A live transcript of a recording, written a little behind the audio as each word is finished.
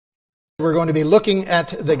We're going to be looking at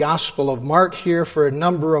the Gospel of Mark here for a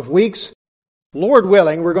number of weeks. Lord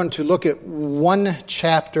willing, we're going to look at one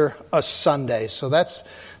chapter a Sunday. So that's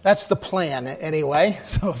the plan anyway.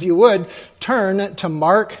 So if you would, turn to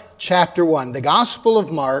Mark chapter 1. The Gospel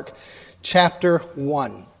of Mark chapter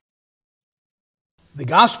 1. The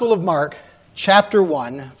Gospel of Mark chapter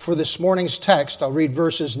 1, for this morning's text, I'll read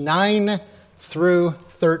verses 9 through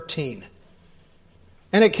 13.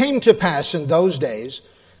 And it came to pass in those days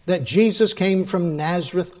that Jesus came from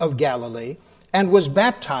Nazareth of Galilee and was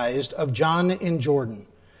baptized of John in Jordan.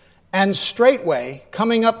 And straightway,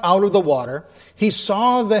 coming up out of the water, he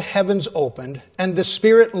saw the heavens opened, and the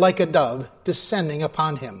Spirit like a dove descending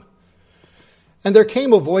upon him. And there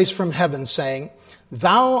came a voice from heaven saying,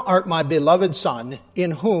 Thou art my beloved Son, in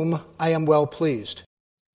whom I am well pleased.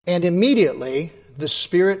 And immediately the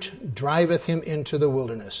Spirit driveth him into the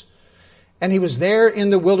wilderness. And he was there in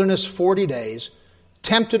the wilderness 40 days,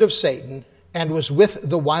 tempted of Satan, and was with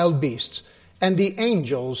the wild beasts, and the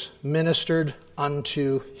angels ministered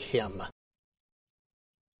unto him.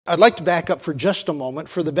 I'd like to back up for just a moment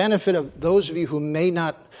for the benefit of those of you who may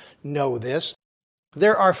not know this.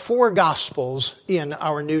 There are 4 Gospels in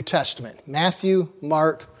our New Testament: Matthew,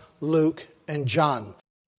 Mark, Luke, and John.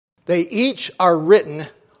 They each are written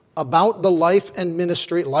about the life,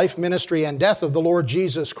 ministry, and death of the Lord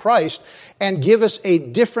Jesus Christ, and give us a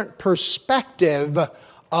different perspective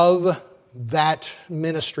of that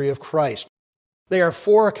ministry of Christ. They are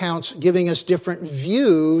 4 accounts giving us different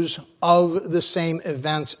views of the same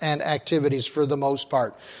events and activities for the most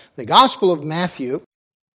part. The Gospel of Matthew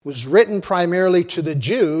was written primarily to the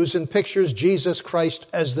Jews and pictures Jesus Christ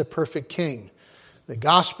as the perfect king. The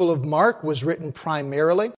Gospel of Mark was written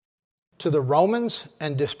primarily to the Romans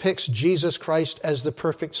and depicts Jesus Christ as the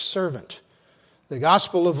perfect servant. The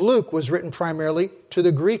Gospel of Luke was written primarily to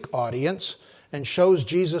the Greek audience and shows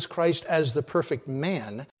Jesus Christ as the perfect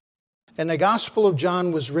man. And the Gospel of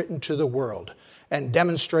John was written to the world and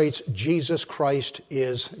demonstrates Jesus Christ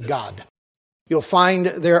is God. You'll find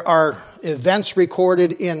there are events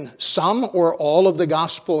recorded in some or all of the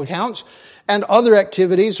Gospel accounts, and other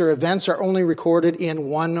activities or events are only recorded in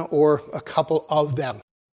one or a couple of them.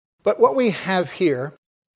 But what we have here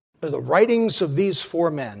are the writings of these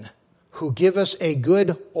 4 men who give us a good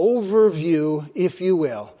overview, if you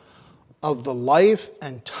will, of the life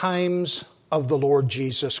and times of the Lord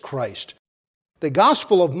Jesus Christ. The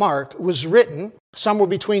Gospel of Mark was written somewhere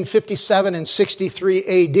between 57 and 63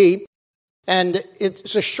 A.D., and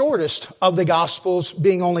it's the shortest of the Gospels,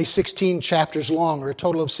 being only 16 chapters long, or a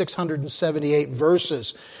total of 678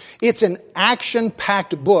 verses. It's an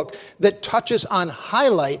action-packed book that touches on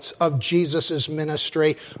highlights of Jesus'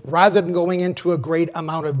 ministry rather than going into a great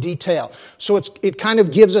amount of detail. So it kind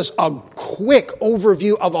of gives us a quick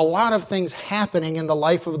overview of a lot of things happening in the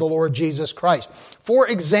life of the Lord Jesus Christ. For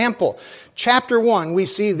example, chapter 1, we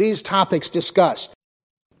see these topics discussed: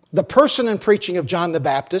 the person and preaching of John the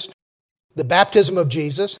Baptist, the baptism of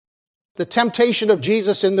Jesus, the temptation of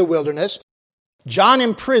Jesus in the wilderness, John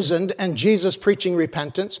imprisoned and Jesus preaching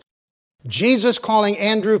repentance, Jesus calling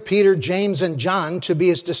Andrew, Peter, James, and John to be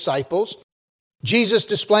his disciples, Jesus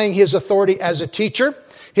displaying his authority as a teacher,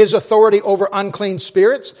 his authority over unclean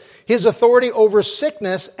spirits, his authority over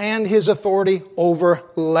sickness, and his authority over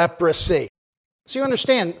leprosy. So you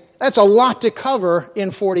understand, that's a lot to cover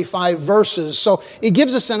in 45 verses. So it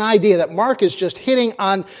gives us an idea that Mark is just hitting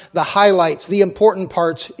on the highlights, the important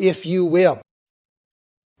parts, if you will.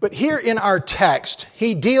 But here in our text,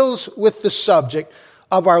 he deals with the subject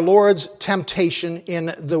of our Lord's temptation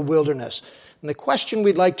in the wilderness. And the question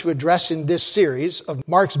we'd like to address in this series of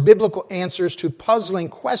Mark's biblical answers to puzzling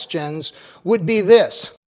questions would be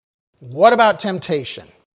this: what about temptation?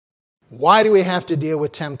 Why do we have to deal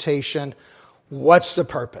with temptation? What's the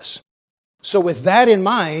purpose? So with that in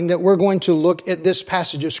mind, we're going to look at this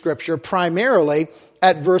passage of Scripture primarily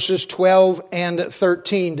at verses 12 and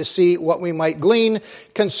 13 to see what we might glean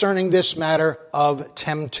concerning this matter of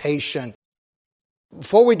temptation.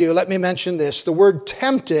 Before we do, let me mention this. The word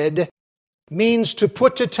tempted means to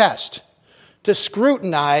put to test, to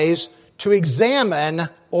scrutinize, to examine,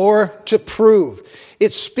 or to prove.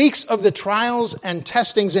 It speaks of the trials and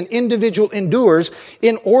testings an individual endures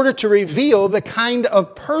in order to reveal the kind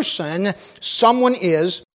of person someone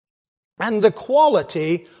is and the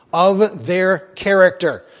quality of their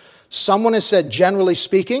character. Someone has said, generally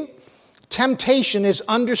speaking, temptation is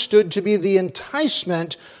understood to be the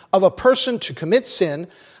enticement of a person to commit sin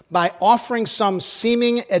by offering some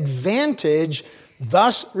seeming advantage,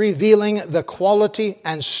 thus revealing the quality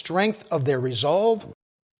and strength of their resolve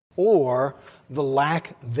or the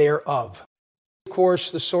lack thereof. Of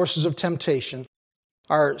course, the sources of temptation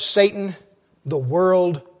are Satan, the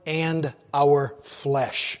world, and our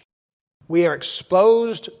flesh. We are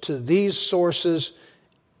exposed to these sources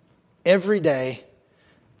every day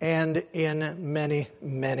and in many,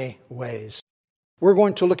 many ways. We're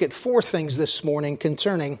going to look at 4 things this morning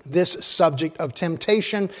concerning this subject of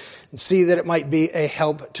temptation and see that it might be a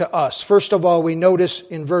help to us. First of all, we notice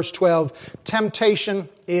in verse 12, temptation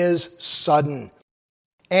is sudden.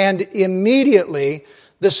 And immediately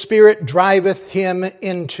the Spirit driveth him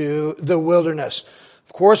into the wilderness.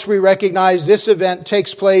 Of course, we recognize this event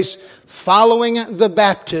takes place following the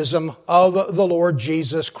baptism of the Lord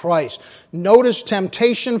Jesus Christ. Notice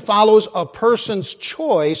temptation follows a person's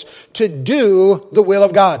choice to do the will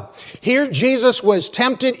of God. Here, Jesus was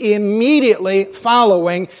tempted immediately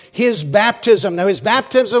following his baptism. Now, his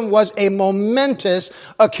baptism was a momentous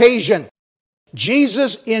occasion.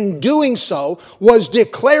 Jesus, in doing so, was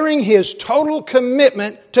declaring his total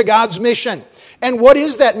commitment to God's mission. And what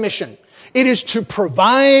is that mission? It is to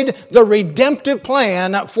provide the redemptive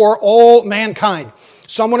plan for all mankind.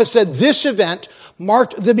 Someone has said this event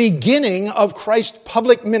marked the beginning of Christ's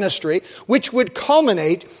public ministry, which would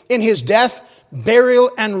culminate in his death, burial,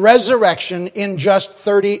 and resurrection in just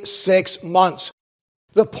 36 months.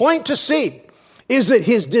 The point to see is that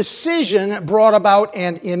his decision brought about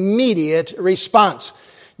an immediate response.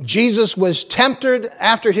 Jesus was tempted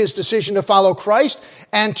after his decision to follow Christ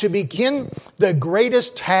and to begin the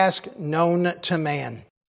greatest task known to man.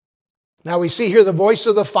 Now we see here the voice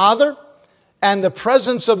of the Father and the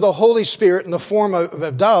presence of the Holy Spirit in the form of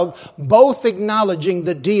a dove, both acknowledging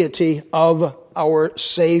the deity of our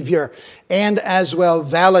Savior and as well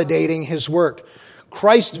validating his work.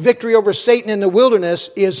 Christ's victory over Satan in the wilderness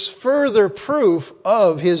is further proof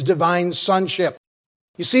of his divine sonship.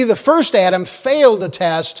 You see, the first Adam failed the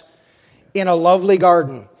test in a lovely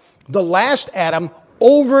garden. The last Adam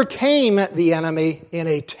overcame the enemy in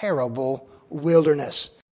a terrible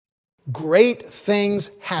wilderness. Great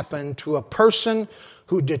things happen to a person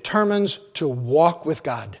who determines to walk with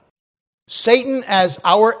God. Satan, as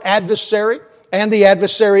our adversary and the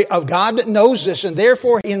adversary of God, knows this, and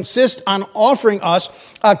therefore he insists on offering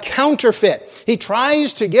us a counterfeit. He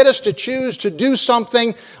tries to get us to choose to do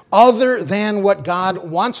something other than what God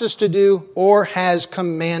wants us to do or has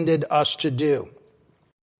commanded us to do.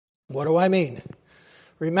 What do I mean?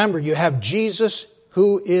 Remember, you have Jesus,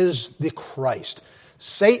 who is the Christ.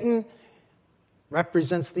 Satan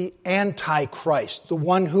represents the Antichrist, the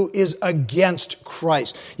one who is against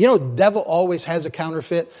Christ. You know, the devil always has a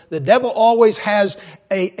counterfeit. The devil always has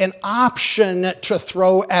an option to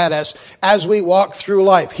throw at us as we walk through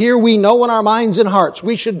life. Here we know in our minds and hearts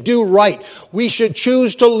we should do right. We should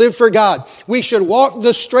choose to live for God. We should walk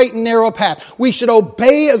the straight and narrow path. We should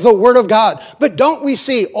obey the Word of God. But don't we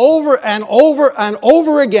see over and over and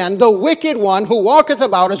over again the wicked one who walketh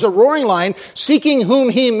about as a roaring lion, seeking whom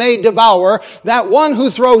he may devour, that one who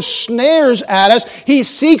throws snares at us, he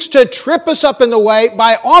seeks to trip us up in the way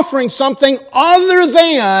by offering something other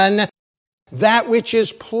than that which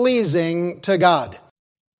is pleasing to God.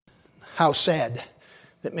 How sad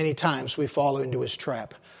that many times we fall into his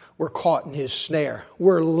trap. We're caught in his snare.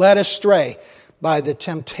 We're led astray by the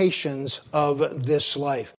temptations of this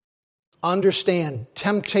life. Understand,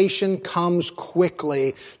 temptation comes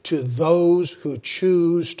quickly to those who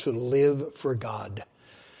choose to live for God.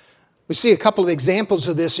 We see a couple of examples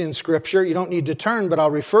of this in Scripture. You don't need to turn, but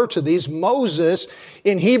I'll refer to these. Moses,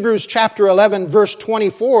 in Hebrews chapter 11, verse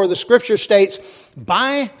 24, the Scripture states,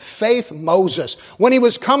 "By faith Moses, when he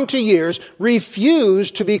was come to years,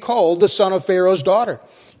 refused to be called the son of Pharaoh's daughter,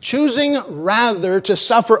 choosing rather to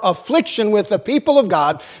suffer affliction with the people of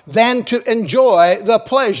God than to enjoy the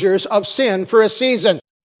pleasures of sin for a season."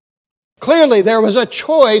 Clearly, there was a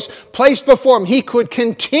choice placed before him. He could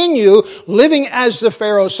continue living as the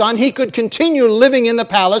Pharaoh's son. He could continue living in the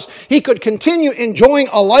palace. He could continue enjoying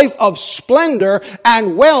a life of splendor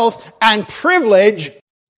and wealth and privilege.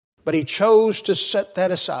 But he chose to set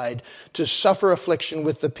that aside to suffer affliction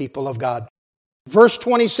with the people of God. Verse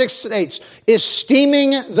 26 states,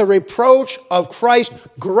 "Esteeming the reproach of Christ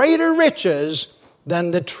greater riches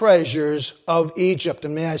than the treasures of Egypt."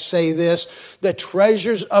 And may I say this, the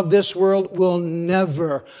treasures of this world will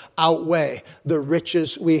never outweigh the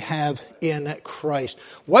riches we have in Christ.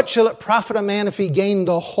 What shall it profit a man if he gain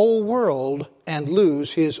the whole world and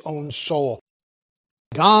lose his own soul?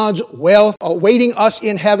 God's wealth awaiting us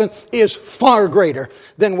in heaven is far greater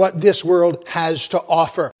than what this world has to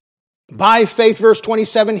offer. By faith, verse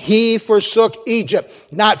 27, he forsook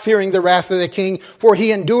Egypt, not fearing the wrath of the king, for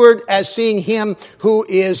he endured as seeing him who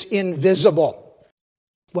is invisible.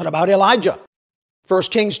 What about Elijah?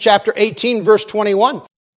 1 Kings chapter 18, verse 21.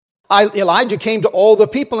 Elijah came to all the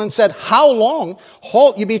people and said, how long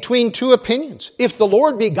halt you between two opinions? If the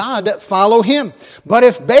Lord be God, follow him. But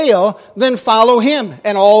if Baal, then follow him.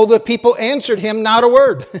 And all the people answered him not a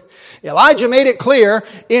word. Elijah made it clear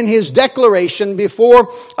in his declaration before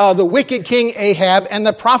the wicked king Ahab and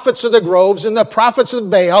the prophets of the groves and the prophets of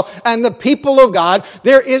Baal and the people of God,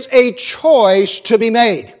 there is a choice to be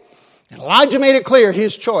made. And Elijah made it clear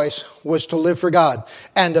his choice was to live for God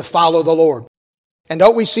and to follow the Lord. And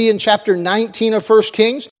don't we see in chapter 19 of 1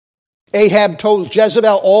 Kings, Ahab told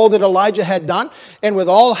Jezebel all that Elijah had done, and with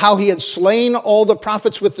all how he had slain all the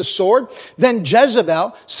prophets with the sword. Then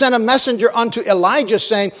Jezebel sent a messenger unto Elijah,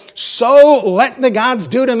 saying, so let the gods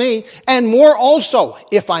do to me, and more also,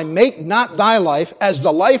 if I make not thy life as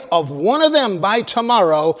the life of one of them by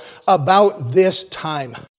tomorrow about this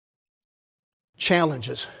time.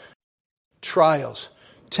 Challenges, trials,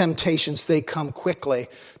 temptations, they come quickly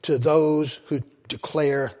to those who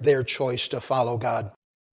declare their choice to follow God.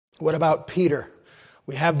 What about Peter?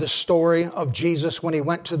 We have the story of Jesus when he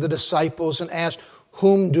went to the disciples and asked,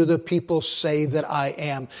 whom do the people say that I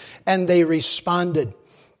am? And they responded.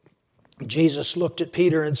 Jesus looked at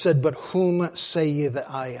Peter and said, but whom say ye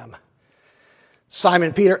that I am?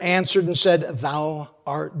 Simon Peter answered and said, thou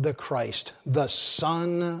art the Christ, the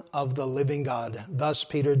Son of the living God. Thus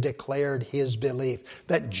Peter declared his belief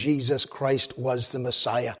that Jesus Christ was the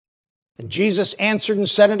Messiah. And Jesus answered and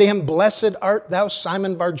said unto him, blessed art thou,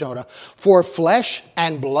 Simon Bar-Jonah, for flesh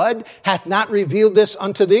and blood hath not revealed this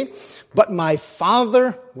unto thee, but my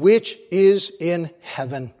Father which is in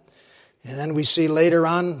heaven. And then we see later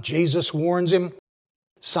on, Jesus warns him,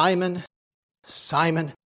 Simon,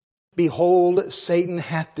 Simon, behold, Satan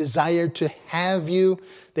hath desired to have you,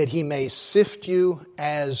 that he may sift you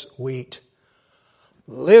as wheat.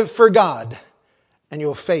 Live for God, and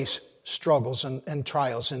you'll face struggles and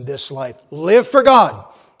trials in this life. Live for God,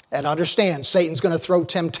 and understand Satan's going to throw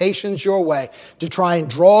temptations your way to try and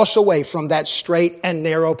draw us away from that straight and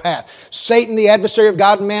narrow path. Satan, the adversary of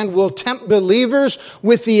God and man, will tempt believers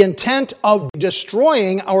with the intent of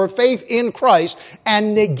destroying our faith in Christ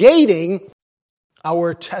and negating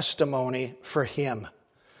our testimony for him.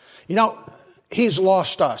 You know, he's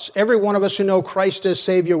lost us. Every one of us who know Christ as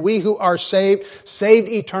Savior, we who are saved, saved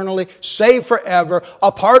eternally, saved forever,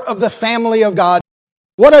 a part of the family of God.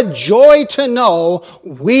 What a joy to know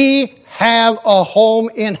we have a home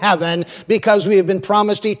in heaven because we have been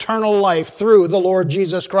promised eternal life through the Lord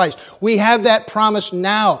Jesus Christ. We have that promise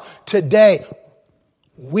now, today.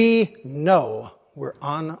 We know we're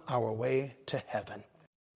on our way to heaven.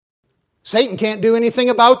 Satan can't do anything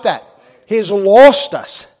about that. He's lost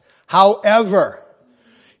us. However,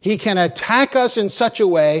 he can attack us in such a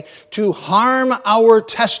way to harm our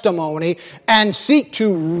testimony and seek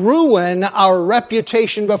to ruin our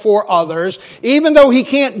reputation before others. Even though he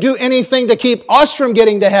can't do anything to keep us from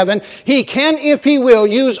getting to heaven, he can, if he will,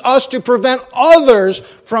 use us to prevent others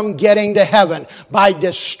from getting to heaven by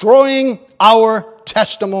destroying our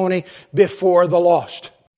testimony before the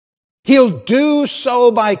lost. He'll do so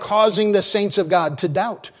by causing the saints of God to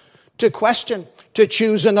doubt, to question, to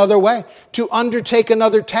choose another way, to undertake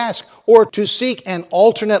another task, or to seek an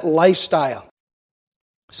alternate lifestyle.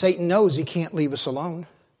 Satan knows he can't leave us alone.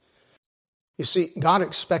 You see, God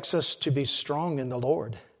expects us to be strong in the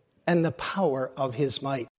Lord and the power of his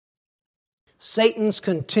might. Satan's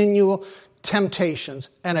continual temptations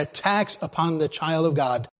and attacks upon the child of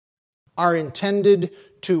God are intended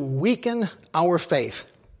to weaken our faith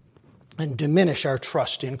and diminish our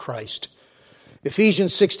trust in Christ.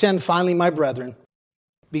 Ephesians 6:10, finally, my brethren,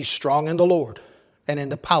 be strong in the Lord and in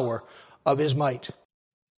the power of his might.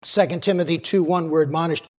 2 Timothy 2:1, we're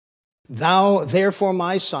admonished, thou therefore,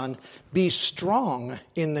 my son, be strong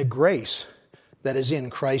in the grace that is in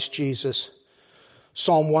Christ Jesus.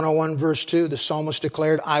 Psalm 101 verse 2, the psalmist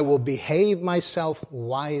declared, I will behave myself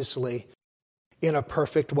wisely in a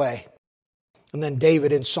perfect way. And then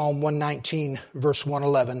David in Psalm 119 verse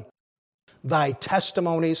 111, thy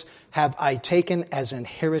testimonies have I taken as an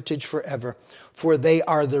heritage forever, for they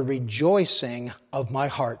are the rejoicing of my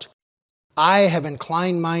heart. I have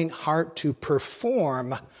inclined mine heart to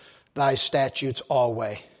perform thy statutes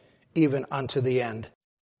always, even unto the end.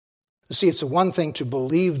 You see, it's one thing to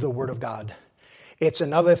believe the word of God. It's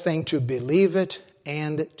another thing to believe it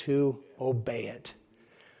and to obey it.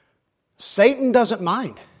 Satan doesn't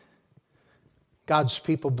mind God's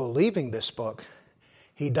people believing this book.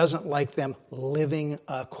 He doesn't like them living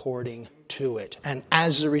according to it. And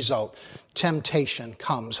as a result, temptation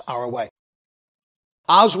comes our way.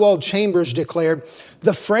 Oswald Chambers declared,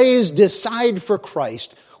 the phrase decide for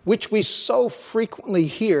Christ which we so frequently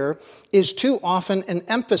hear, is too often an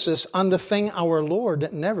emphasis on the thing our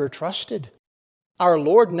Lord never trusted. Our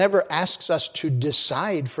Lord never asks us to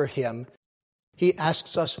decide for Him. He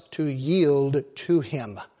asks us to yield to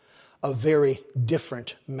Him, a very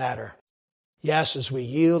different matter. Yes, as we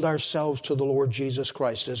yield ourselves to the Lord Jesus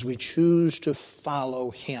Christ, as we choose to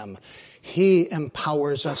follow Him, He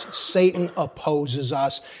empowers us, Satan opposes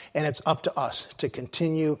us, and it's up to us to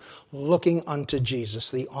continue looking unto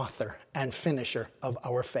Jesus, the author and finisher of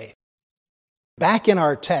our faith. Back in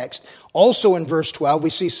our text, also in verse 12, we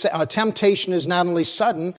see temptation is not only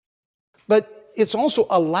sudden, but it's also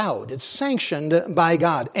allowed. It's sanctioned by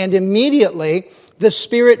God. And immediately the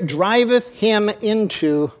Spirit driveth him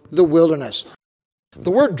into the wilderness.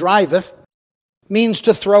 The word driveth means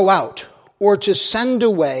to throw out, or to send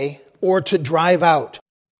away, or to drive out.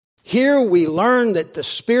 Here we learn that the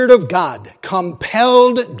Spirit of God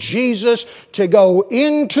compelled Jesus to go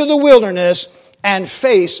into the wilderness and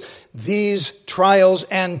face these trials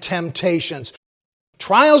and temptations.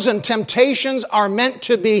 Trials and temptations are meant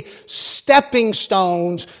to be stepping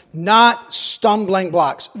stones, not stumbling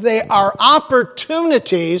blocks. They are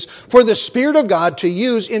opportunities for the Spirit of God to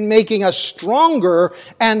use in making us stronger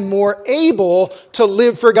and more able to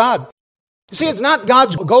live for God. You see, it's not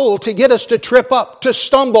God's goal to get us to trip up, to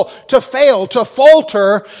stumble, to fail, to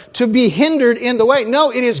falter, to be hindered in the way.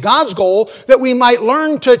 No, it is God's goal that we might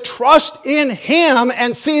learn to trust in Him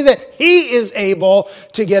and see that He is able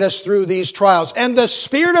to get us through these trials. And the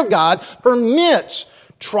Spirit of God permits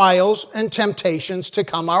trials and temptations to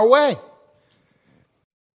come our way.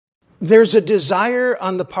 There's a desire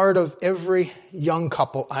on the part of every young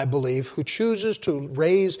couple, I believe, who chooses to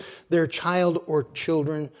raise their child or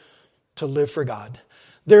children to live for God.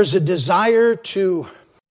 There's a desire to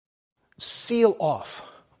seal off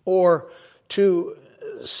or to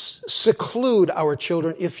seclude our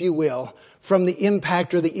children, if you will, from the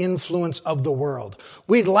impact or the influence of the world.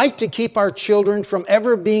 We'd like to keep our children from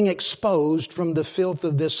ever being exposed from the filth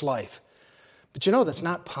of this life. But you know, that's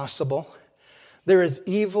not possible. There is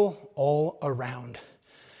evil all around.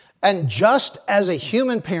 And just as a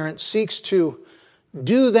human parent seeks to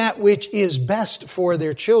do that which is best for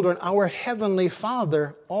their children, our Heavenly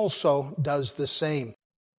Father also does the same.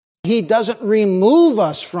 He doesn't remove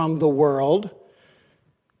us from the world.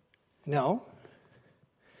 No.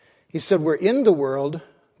 He said we're in the world,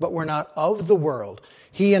 but we're not of the world.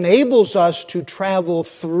 He enables us to travel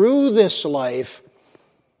through this life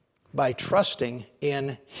by trusting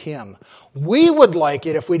in Him. We would like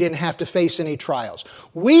it if we didn't have to face any trials.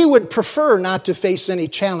 We would prefer not to face any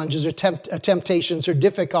challenges or temptations or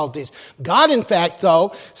difficulties. God, in fact,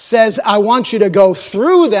 though, says, I want you to go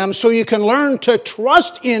through them so you can learn to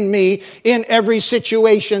trust in me in every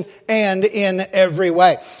situation and in every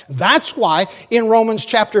way. That's why in Romans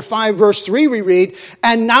chapter 5, verse 3, we read,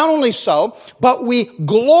 and not only so, but we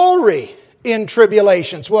glory in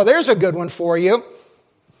tribulations. Well, there's a good one for you.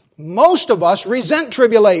 Most of us resent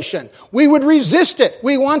tribulation. We would resist it.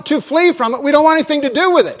 We want to flee from it. We don't want anything to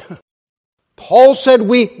do with it. Paul said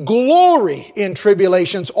we glory in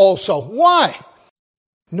tribulations also. Why?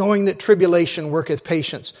 Knowing that tribulation worketh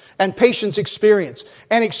patience, and patience experience,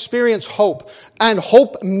 and experience hope. And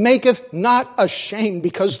hope maketh not ashamed,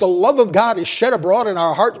 because the love of God is shed abroad in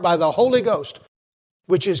our hearts by the Holy Ghost,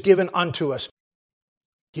 which is given unto us.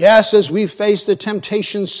 Yes, as we face the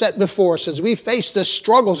temptations set before us, as we face the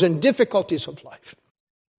struggles and difficulties of life,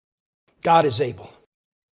 God is able.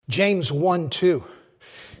 James 1:2.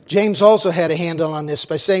 James also had a handle on this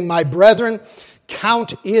by saying, my brethren,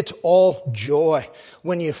 count it all joy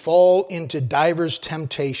when you fall into divers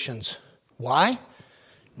temptations. Why?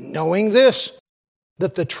 Knowing this,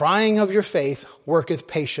 that the trying of your faith worketh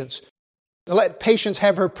patience. Let patience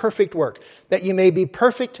have her perfect work, that you may be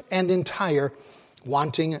perfect and entire,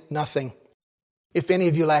 wanting nothing. If any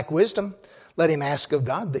of you lack wisdom, let him ask of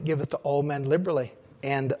God that giveth to all men liberally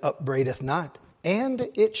and upbraideth not, and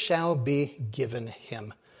it shall be given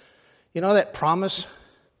him. You know that promise,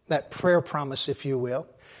 that prayer promise, if you will.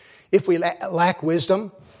 If we lack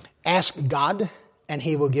wisdom, ask God and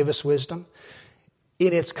He will give us wisdom.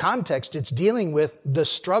 In its context, it's dealing with the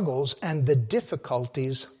struggles and the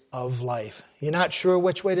difficulties of life. You're not sure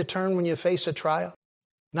which way to turn when you face a trial?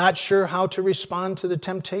 Not sure how to respond to the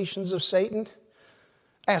temptations of Satan?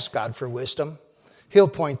 Ask God for wisdom. He'll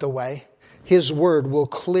point the way. His word will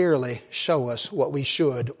clearly show us what we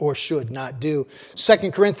should or should not do.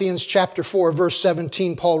 2 Corinthians chapter 4, verse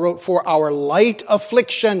 17, Paul wrote, for our light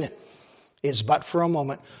affliction is but for a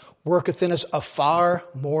moment, worketh in us a far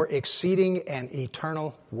more exceeding and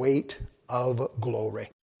eternal weight of glory.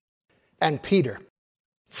 And Peter,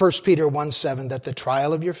 1 Peter 1:7, that the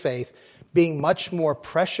trial of your faith, being much more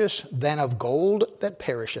precious than of gold that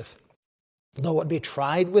perisheth, though it be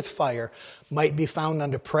tried with fire, might be found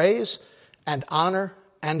unto praise and honor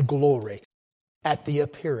and glory at the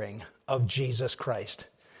appearing of Jesus Christ.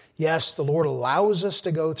 Yes, the Lord allows us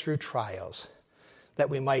to go through trials that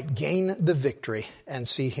we might gain the victory and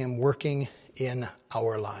see Him working in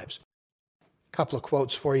our lives. A couple of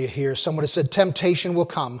quotes for you here. Someone has said, temptation will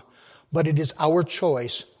come, but it is our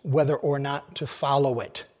choice whether or not to follow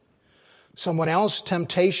it. Someone else,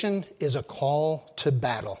 temptation is a call to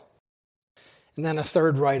battle. And then a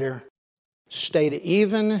third writer stated,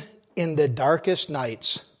 even in the darkest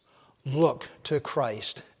nights, look to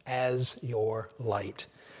Christ as your light.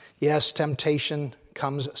 Yes, temptation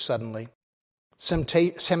comes suddenly.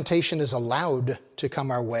 Temptation is allowed to come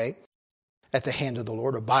our way at the hand of the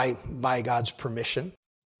Lord or by God's permission.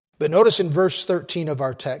 But notice in verse 13 of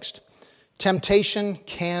our text, temptation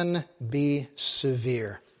can be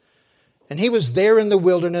severe. And he was there in the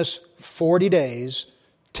wilderness 40 days,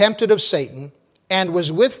 tempted of Satan, and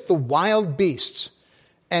was with the wild beasts,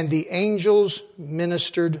 and the angels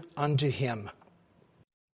ministered unto him.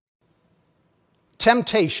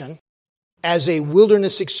 Temptation, as a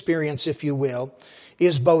wilderness experience, if you will,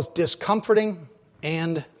 is both discomforting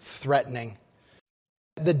and threatening.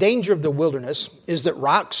 The danger of the wilderness is that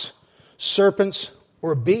rocks, serpents,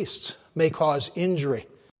 or beasts may cause injury.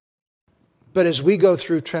 But as we go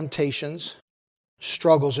through temptations,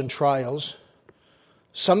 struggles, and trials,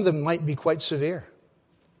 some of them might be quite severe.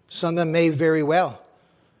 Some of them may very well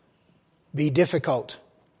be difficult.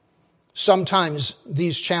 Sometimes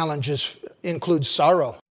these challenges include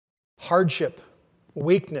sorrow, hardship,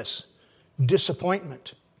 weakness,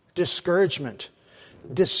 disappointment, discouragement,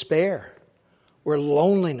 despair, or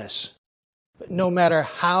loneliness. But no matter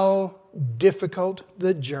how difficult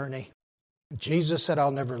the journey, Jesus said,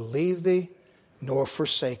 I'll never leave thee nor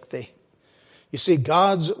forsake thee. You see,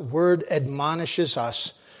 God's word admonishes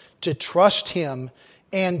us to trust Him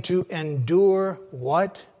and to endure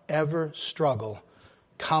whatever struggle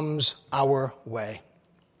comes our way.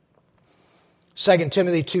 2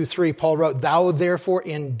 Timothy 2:3, Paul wrote, thou therefore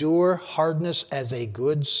endure hardness as a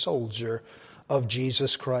good soldier of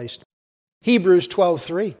Jesus Christ. Hebrews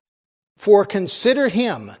 12:3, for consider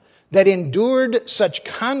him that endured such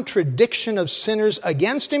contradiction of sinners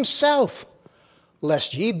against himself,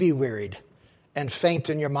 lest ye be wearied and faint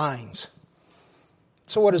in your minds.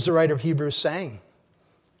 So what is the writer of Hebrews saying?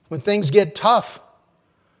 When things get tough,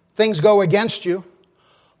 things go against you,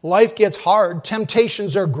 life gets hard,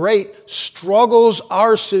 temptations are great, struggles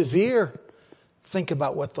are severe, think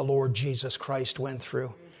about what the Lord Jesus Christ went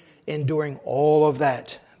through, enduring all of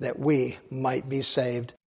that we might be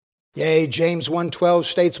saved. Yea, James 1:12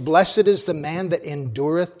 states, blessed is the man that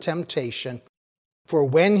endureth temptation, for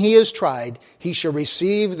when he is tried, he shall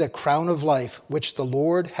receive the crown of life, which the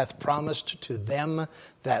Lord hath promised to them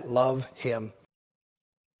that love him.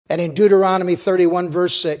 And in Deuteronomy 31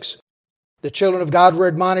 verse 6, the children of God were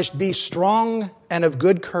admonished, be strong and of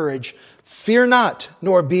good courage. Fear not,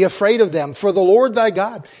 nor be afraid of them. For the Lord thy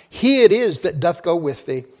God, He it is that doth go with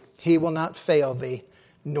thee. He will not fail thee,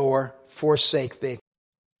 nor forsake thee.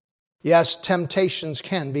 Yes, temptations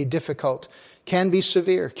can be difficult, can be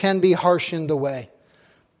severe, can be harsh in the way.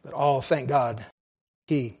 But thank God,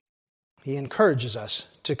 He encourages us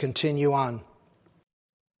to continue on.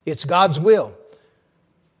 It's God's will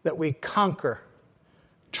that we conquer,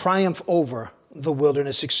 triumph over the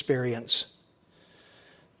wilderness experience.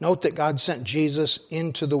 Note that God sent Jesus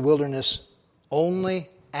into the wilderness only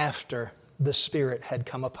after the Spirit had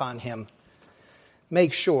come upon Him.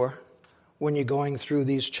 Make sure when you're going through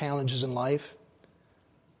these challenges in life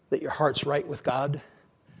that your heart's right with God,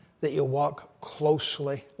 that you walk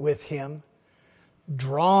closely with Him.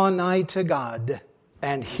 Draw nigh to God,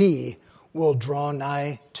 and He will draw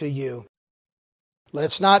nigh to you.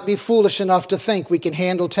 Let's not be foolish enough to think we can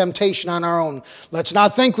handle temptation on our own. Let's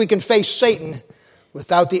not think we can face Satan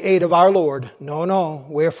without the aid of our Lord. No, no.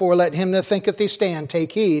 Wherefore let him that thinketh he stand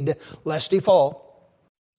take heed lest he fall.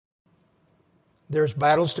 There's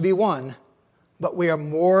battles to be won, but we are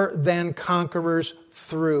more than conquerors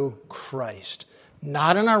through Christ.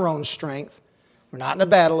 Not in our own strength. We're not in a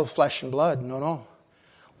battle of flesh and blood. No, no.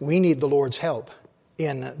 We need the Lord's help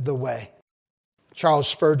in the way. Charles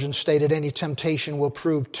Spurgeon stated, any temptation will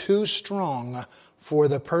prove too strong for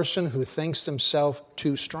the person who thinks himself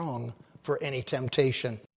too strong for any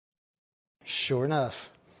temptation. Sure enough.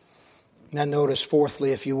 Now notice,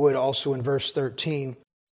 fourthly, if you would, also in verse 13,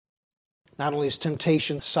 not only is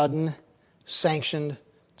temptation sudden, sanctioned,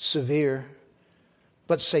 severe,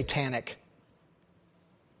 but satanic.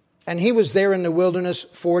 And he was there in the wilderness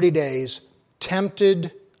 40 days,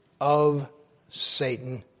 tempted of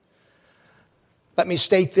Satan. Let me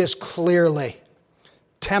state this clearly.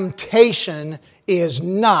 Temptation is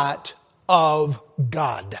not of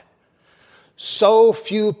God. So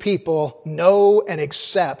few people know and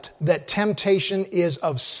accept that temptation is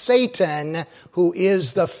of Satan, who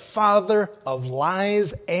is the father of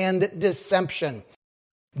lies and deception.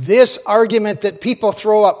 This argument that people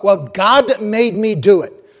throw up, well, God made me do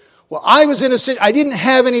it. Well, I was in a situation, I didn't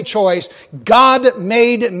have any choice. God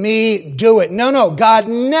made me do it. No. God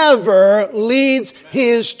never leads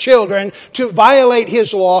His children to violate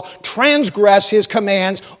His law, transgress His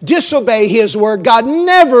commands, disobey His word. God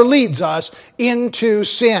never leads us into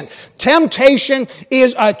sin. Temptation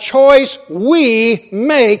is a choice we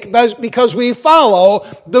make because we follow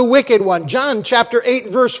the wicked one. John chapter 8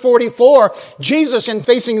 verse 44, Jesus in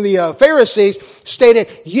facing the Pharisees stated,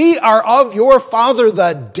 "Ye are of your father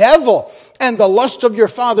the devil, and the lust of your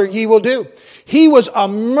father ye will do." He was a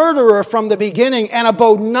murderer from the beginning and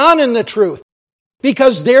abode not in the truth,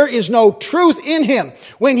 because there is no truth in him.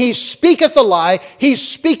 When he speaketh a lie, he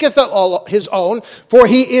speaketh his own, for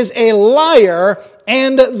he is a liar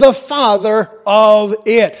and the father of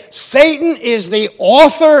it. Satan is the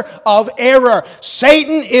author of error.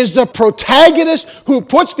 Satan is the protagonist who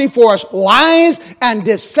puts before us lies and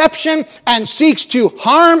deception and seeks to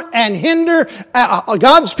harm and hinder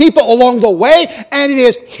God's people along the way. And it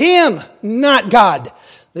is him, not God,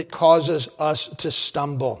 that causes us to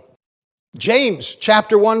stumble. James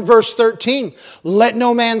chapter 1 verse 13, "Let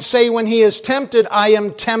no man say when he is tempted, I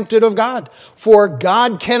am tempted of God. For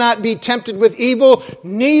God cannot be tempted with evil,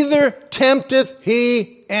 neither tempteth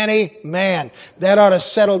he any man." That ought to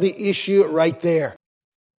settle the issue right there.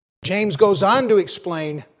 James goes on to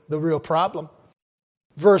explain the real problem.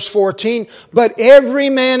 Verse 14, "But every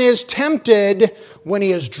man is tempted when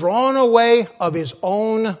he is drawn away of his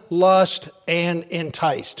own lust and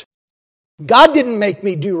enticed." God didn't make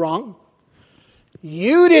me do wrong.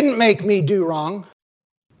 You didn't make me do wrong.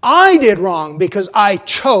 I did wrong because I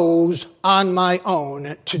chose on my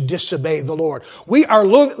own to disobey the Lord. We are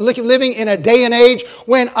living in a day and age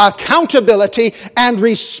when accountability and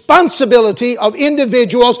responsibility of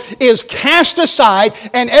individuals is cast aside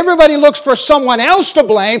and everybody looks for someone else to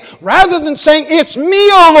blame rather than saying, "It's me,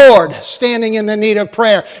 O Lord, standing in the need of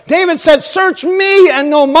prayer." David said, "Search me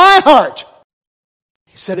and know my heart."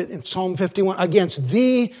 He said it in Psalm 51, "Against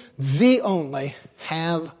thee only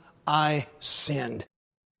have I sinned."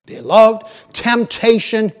 Beloved,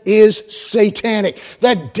 temptation is satanic.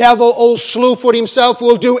 The devil, old Slewfoot himself,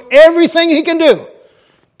 will do everything he can do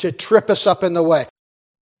to trip us up in the way.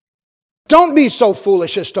 Don't be so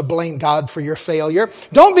foolish as to blame God for your failure.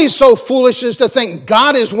 Don't be so foolish as to think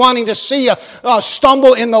God is wanting to see you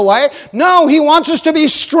stumble in the way. No, He wants us to be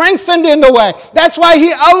strengthened in the way. That's why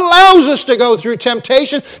He allows us to go through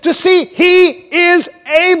temptation, to see He is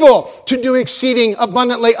able to do exceeding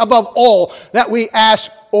abundantly above all that we ask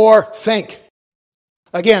or think.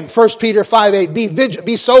 Again, 1 Peter 5:8,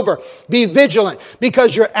 be sober, be vigilant,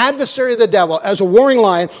 because your adversary the devil, as a roaring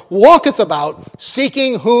lion, walketh about,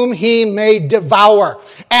 seeking whom he may devour.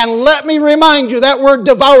 And let me remind you, that word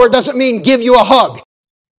devour doesn't mean give you a hug.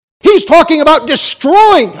 He's talking about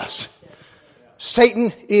destroying us.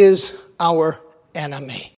 Satan is our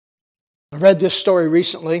enemy. I read this story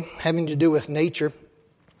recently having to do with nature.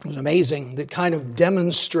 It was amazing. It kind of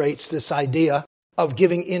demonstrates this idea of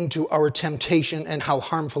giving into our temptation and how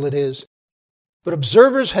harmful it is. But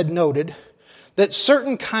observers had noted that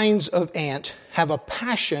certain kinds of ant have a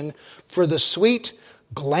passion for the sweet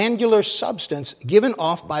glandular substance given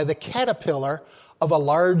off by the caterpillar of a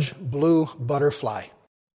large blue butterfly.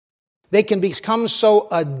 They can become so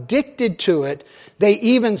addicted to it, they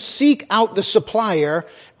even seek out the supplier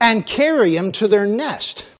and carry him to their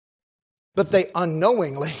nest. But they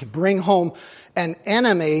unknowingly bring home an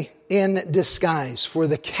enemy in disguise, for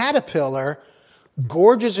the caterpillar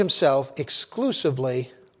gorges himself exclusively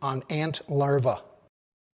on ant larvae.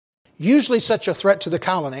 Usually such a threat to the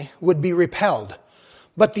colony would be repelled,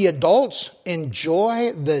 but the adults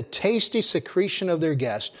enjoy the tasty secretion of their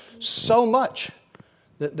guest so much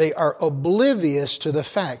that they are oblivious to the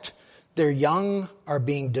fact their young are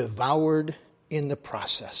being devoured in the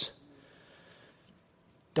process.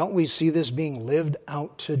 Don't we see this being lived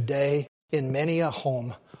out today in many a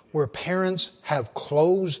home where parents have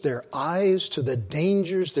closed their eyes to the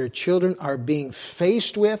dangers their children are being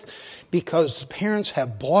faced with because the parents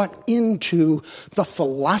have bought into the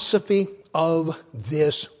philosophy of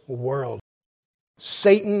this world?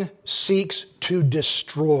 Satan seeks to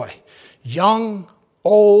destroy young,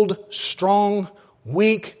 old, strong,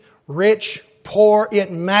 weak, rich, poor,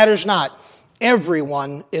 it matters not.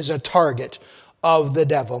 Everyone is a target of the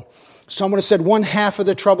devil. Someone has said one half of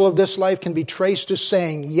the trouble of this life can be traced to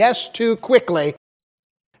saying yes too quickly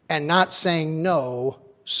and not saying no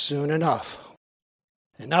soon enough.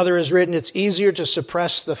 Another has written, it's easier to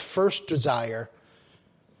suppress the first desire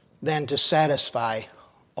than to satisfy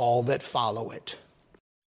all that follow it.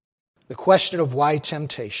 The question of why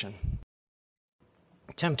temptation.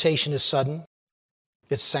 Temptation is sudden.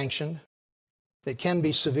 It's sanctioned. It can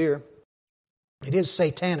be severe. It is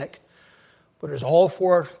satanic. But it is all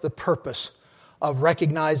for the purpose of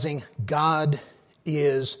recognizing God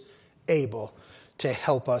is able to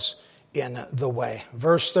help us in the way.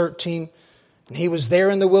 Verse 13, and he was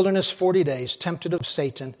there in the wilderness 40 days, tempted of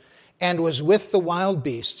Satan, and was with the wild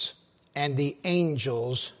beasts, and the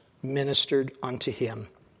angels ministered unto him.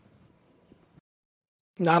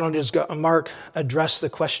 Not only does Mark address the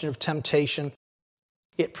question of temptation,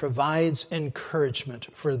 it provides encouragement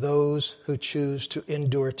for those who choose to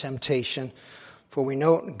endure temptation. For we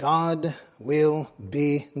know God will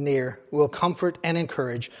be near, will comfort and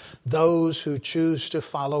encourage those who choose to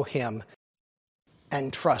follow him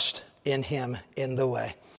and trust in him in the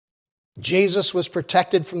way. Jesus was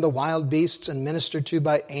protected from the wild beasts and ministered to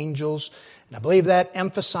by angels. And I believe that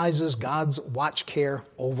emphasizes God's watch care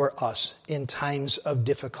over us in times of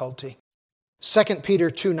difficulty. 2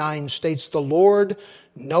 Peter 2:9 states, the Lord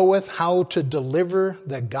knoweth how to deliver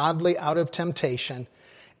the godly out of temptation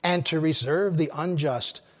and to reserve the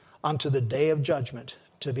unjust unto the day of judgment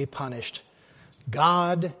to be punished.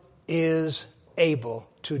 God is able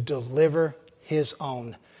to deliver his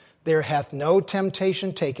own. There hath no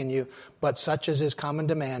temptation taken you, but such as is common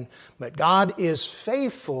to man. But God is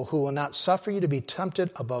faithful, who will not suffer you to be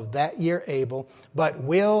tempted above that ye are able, but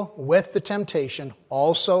will with the temptation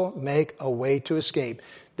also make a way to escape,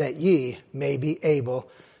 that ye may be able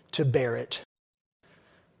to bear it.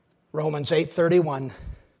 Romans 8:31.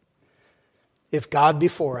 If God be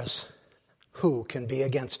for us, who can be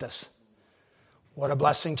against us? What a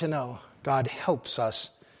blessing to know God helps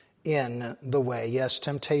us in the way. Yes,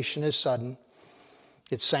 temptation is sudden.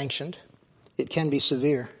 It's sanctioned. It can be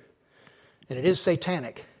severe. And it is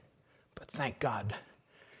satanic. But thank God,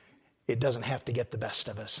 it doesn't have to get the best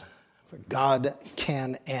of us. For God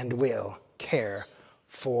can and will care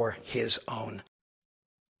for his own.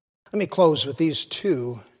 Let me close with these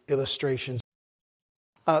two illustrations.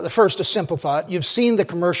 The first, a simple thought. You've seen the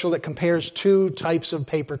commercial that compares two types of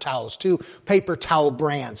paper towels, two paper towel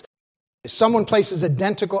brands. Someone places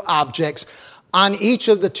identical objects on each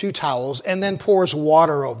of the two towels and then pours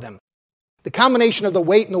water over them. The combination of the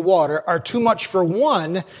weight and the water are too much for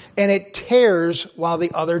one, and it tears while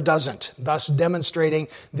the other doesn't, thus demonstrating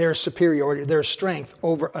their superiority, their strength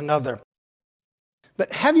over another.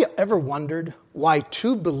 But have you ever wondered why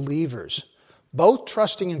two believers, both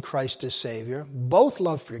trusting in Christ as Savior, both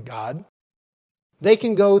love for God, they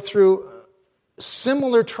can go through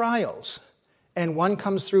similar trials, and one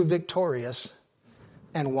comes through victorious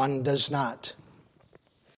and one does not?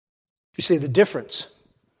 You see, the difference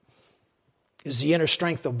is the inner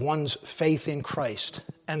strength of one's faith in Christ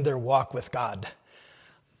and their walk with God.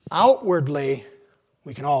 Outwardly,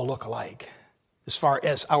 we can all look alike as far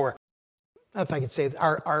as our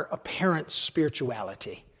apparent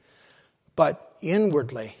spirituality. But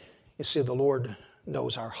inwardly, you see, the Lord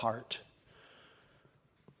knows our heart.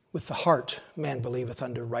 With the heart, man believeth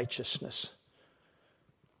unto righteousness.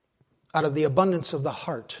 Out of the abundance of the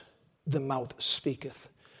heart, the mouth speaketh.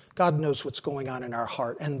 God knows what's going on in our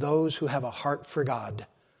heart, and those who have a heart for God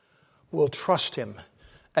will trust him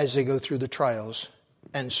as they go through the trials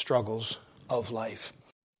and struggles of life.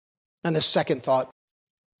 And the second thought,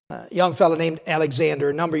 a young fellow named Alexander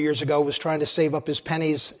a number of years ago was trying to save up his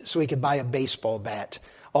pennies so he could buy a baseball bat.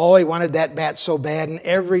 Oh, he wanted that bat so bad, and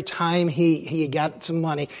every time he got some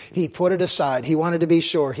money, he put it aside. He wanted to be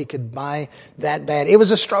sure he could buy that bat. It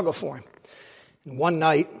was a struggle for him. And one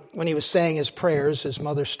night, when he was saying his prayers, his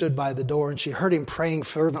mother stood by the door, and she heard him praying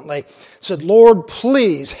fervently, said, Lord,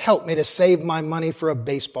 please help me to save my money for a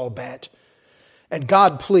baseball bat. And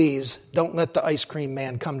God, please, don't let the ice cream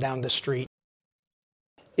man come down the street.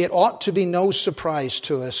 It ought to be no surprise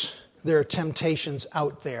to us. There are temptations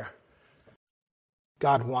out there.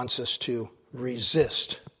 God wants us to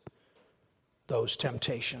resist those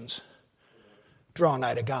temptations. Draw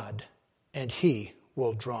nigh to God, and he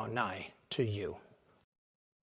will draw nigh to you.